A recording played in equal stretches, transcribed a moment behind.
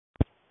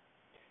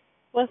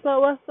What's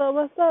up, what's up,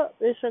 what's up?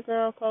 It's your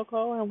girl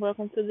Coco, and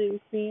welcome to the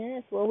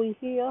experience where we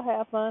heal,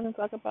 have fun, and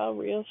talk about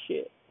real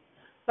shit.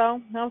 So,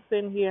 I'm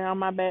sitting here on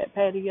my back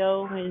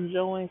patio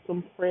enjoying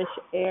some fresh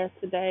air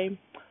today.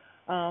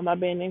 I've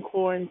been in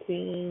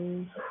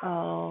quarantine,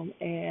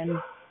 and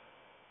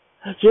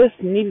I just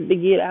needed to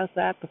get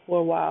outside the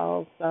four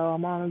walls, so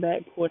I'm on the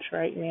back porch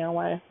right now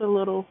while it's a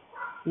little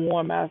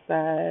warm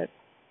outside.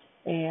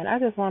 And I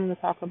just wanted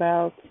to talk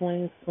about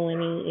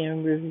 2020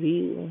 in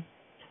review.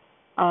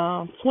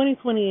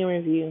 2020 in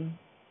review.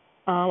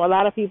 A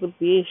lot of people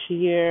this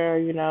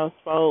year,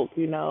 spoke,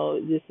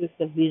 this is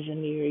the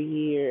visionary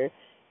year.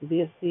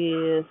 This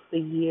is the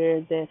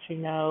year that,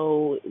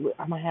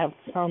 I'm going to have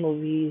tunnel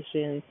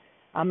vision.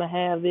 I'm going to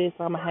have this,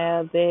 I'm going to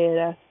have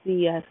that.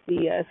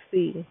 I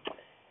see.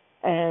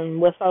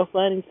 And what's so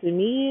funny to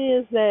me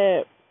is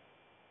that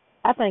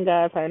I think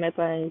God turned that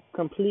thing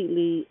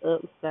completely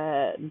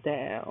upside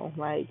down.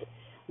 Like,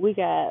 we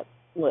got,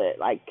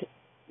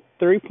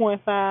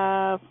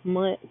 3.5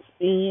 months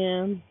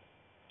in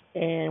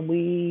and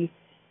we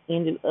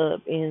ended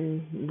up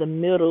in the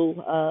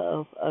middle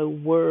of a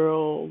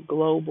world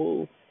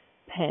global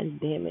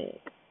pandemic,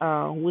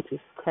 which is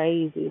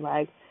crazy.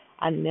 Like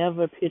I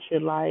never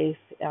pictured life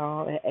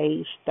at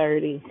age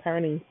 30,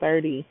 turning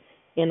 30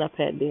 in a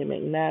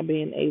pandemic, not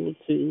being able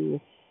to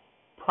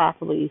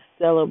properly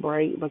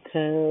celebrate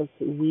because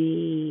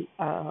we're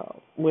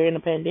in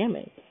a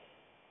pandemic.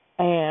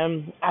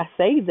 And I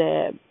say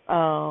that,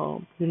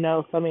 so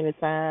many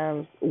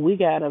times we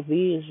got a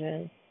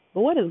vision,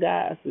 but what is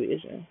God's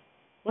vision?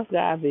 What's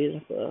God's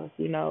vision for us?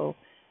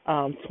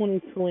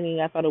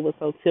 2020, I thought it was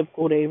so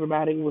typical that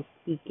everybody was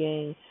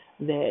speaking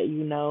that,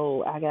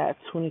 I got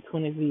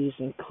 2020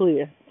 vision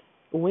clear.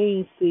 We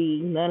ain't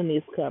see none of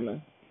this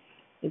coming.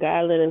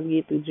 God let us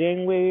get through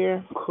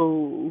January,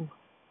 cool.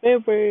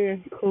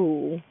 February,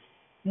 cool.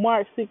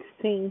 March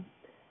 16th,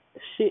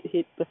 shit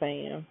hit the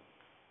fan.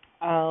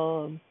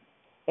 Um,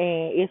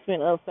 and it's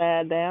been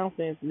upside down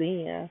since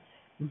then.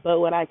 But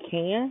what I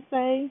can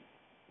say,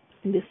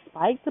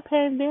 despite the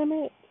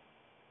pandemic,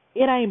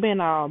 it ain't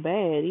been all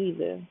bad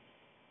either.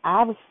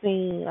 I've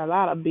seen a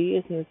lot of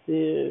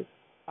businesses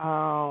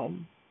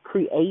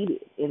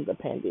created in the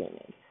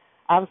pandemic.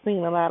 I've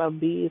seen a lot of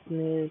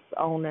business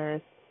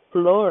owners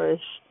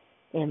flourish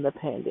in the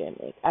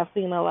pandemic. I've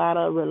seen a lot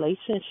of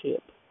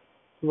relationships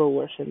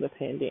flourish in the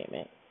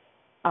pandemic.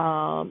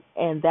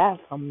 And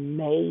that's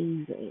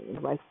amazing.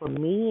 Like for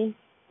me,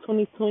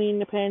 2020 in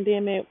the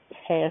pandemic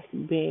has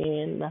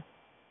been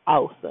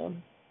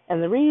awesome.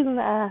 And the reason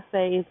I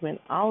say it's been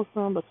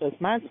awesome because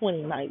my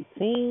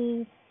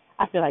 2019,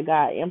 I feel like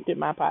God emptied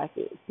my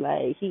pockets.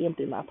 Like He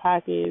emptied my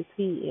pockets.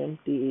 He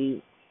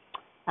emptied.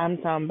 I'm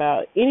talking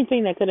about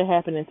anything that could have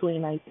happened in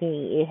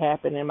 2019. It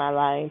happened in my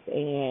life,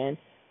 and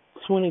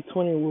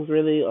 2020 was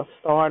really a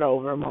start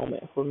over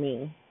moment for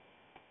me.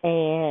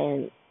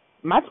 And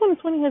my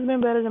 2020 has been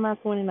better than my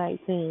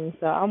 2019.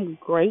 So I'm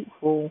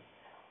grateful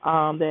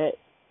that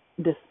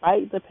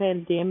despite the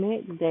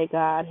pandemic, that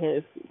God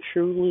has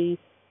truly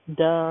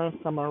done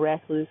some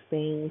miraculous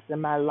things in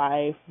my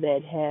life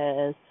that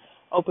has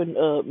opened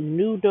up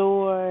new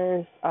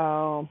doors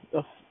of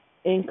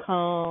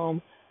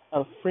income,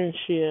 of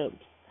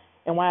friendships.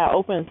 And while I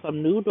opened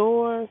some new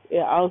doors, it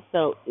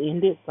also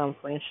ended some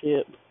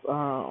friendships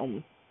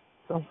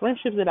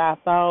that I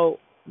thought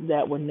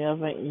that would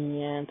never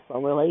end,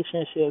 some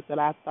relationships that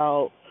I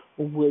thought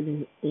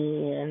wouldn't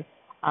end,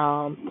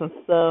 some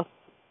stuff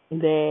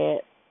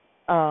that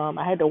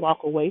I had to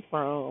walk away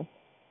from.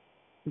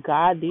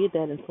 God did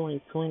that in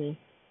 2020.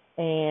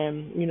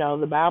 And,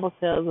 the Bible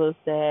tells us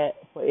that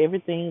for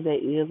everything there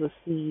is a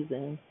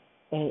season,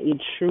 and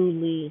it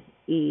truly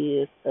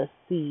is a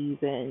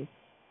season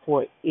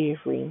for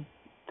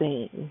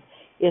everything.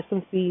 It's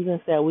some seasons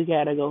that we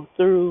got to go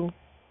through.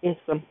 It's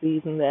some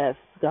seasons that's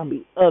going to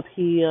be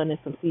uphill, and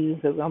it's some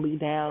seasons that's going to be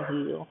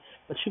downhill.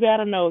 But you got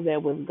to know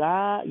that with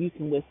God, you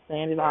can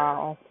withstand it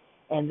all.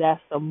 And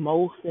that's the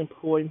most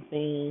important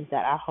thing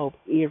that I hope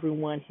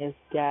everyone has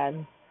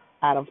gotten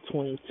out of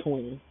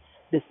 2020.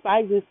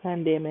 Despite this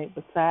pandemic,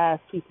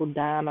 besides people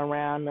dying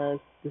around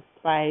us,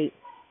 despite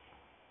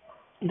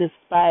just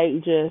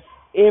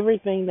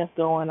everything that's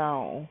going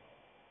on,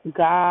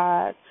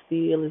 God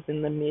still is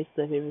in the midst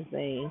of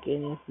everything.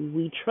 And if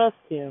we trust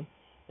Him,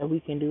 that we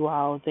can do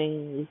all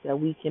things, that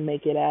we can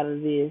make it out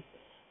of this,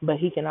 but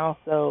He can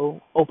also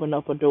open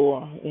up a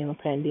door in a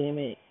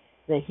pandemic,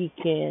 that He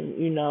can,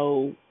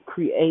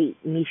 create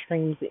new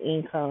streams of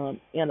income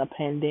in a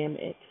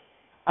pandemic.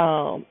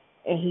 And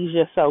He's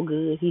just so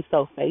good. He's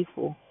so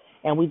faithful.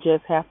 And we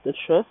just have to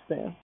trust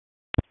Him.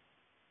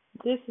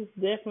 This is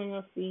definitely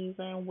a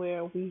season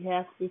where we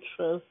have to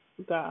trust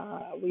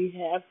God. We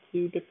have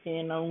to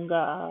depend on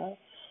God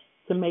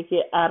to make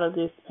it out of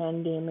this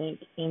pandemic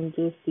in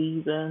this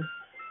season.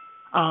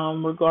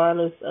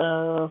 Regardless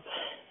of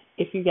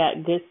if you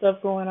got good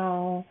stuff going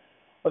on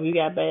or if you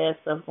got bad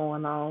stuff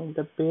going on,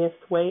 the best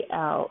way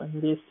out in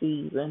this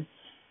season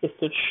is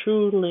to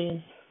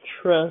truly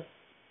trust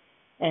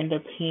and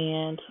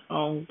depend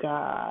on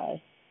God.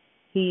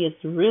 He is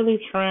really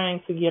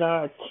trying to get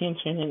our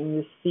attention in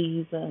this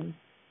season.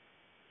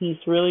 He's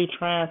really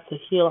trying to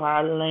heal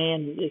our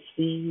land this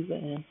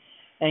season.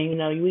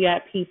 And we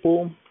got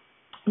people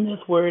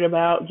that's worried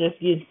about just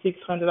getting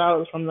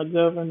 $600 from the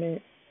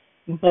government,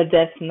 but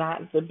that's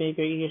not the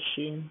bigger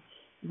issue.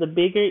 The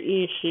bigger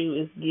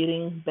issue is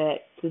getting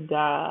back to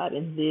God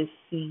in this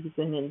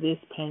season, in this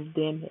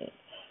pandemic.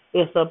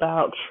 It's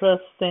about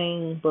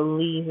trusting,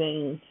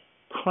 believing,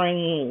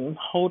 praying,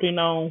 holding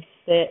on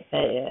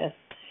steadfast.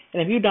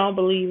 And if you don't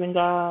believe in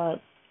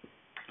God,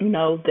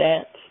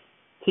 that's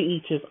to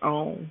each his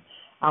own.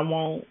 I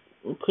won't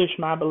push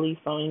my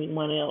beliefs on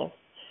anyone else.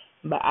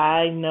 But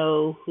I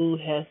know who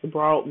has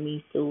brought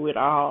me through it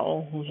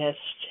all, who has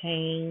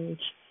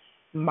changed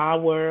my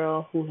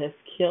world, who has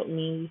kept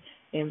me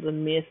in the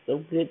midst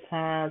of good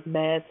times,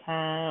 bad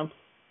times,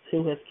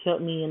 who has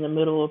kept me in the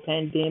middle of a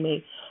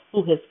pandemic,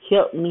 who has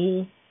kept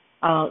me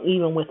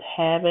even with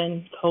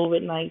having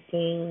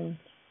COVID-19.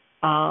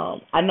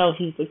 I know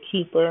he's a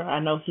keeper. I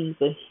know he's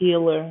a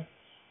healer.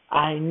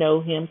 I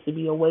know him to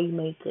be a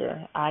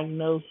waymaker. I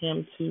know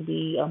him to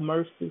be a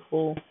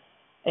merciful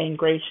and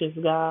gracious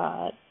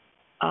God.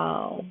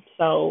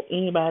 So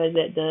anybody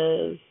that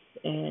does,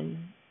 and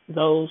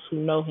those who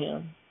know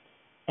him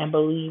and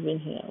believe in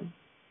him,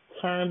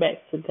 turn back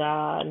to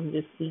God in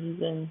this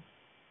season.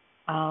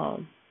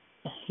 Um,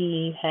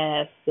 he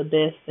has the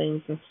best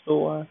things in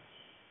store.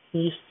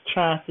 He's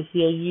trying to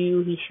heal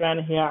you. He's trying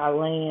to heal our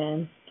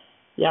land.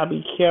 Y'all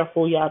be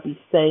careful. Y'all be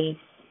safe.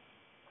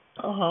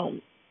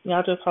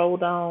 Y'all just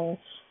hold on.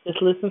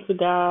 Just listen to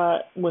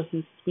God, what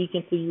he's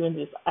speaking to you in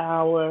this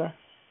hour.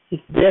 He's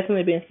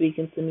definitely been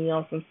speaking to me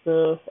on some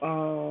stuff.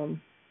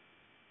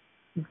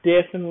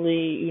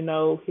 Definitely,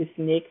 his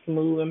next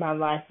move in my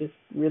life is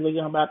really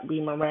about to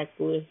be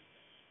miraculous.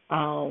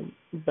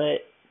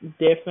 But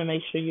definitely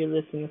make sure you're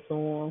listening to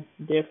him.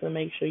 Definitely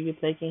make sure you're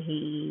taking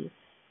heed.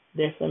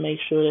 Definitely make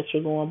sure that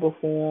you're going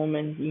before him,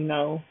 and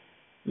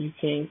you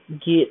can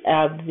get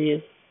out of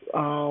this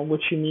what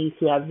you need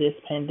to out of this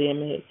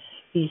pandemic.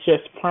 He's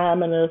just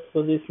priming us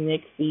for this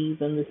next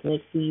season. This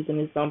next season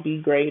is gonna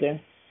be greater.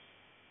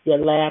 Your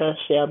latter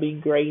shall be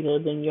greater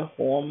than your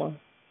former.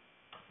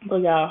 But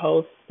y'all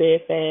hold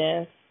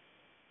steadfast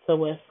to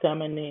what's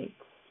coming next.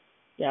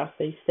 Y'all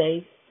stay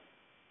safe,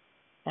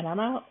 and I'm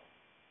out.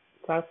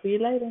 Talk to you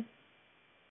later.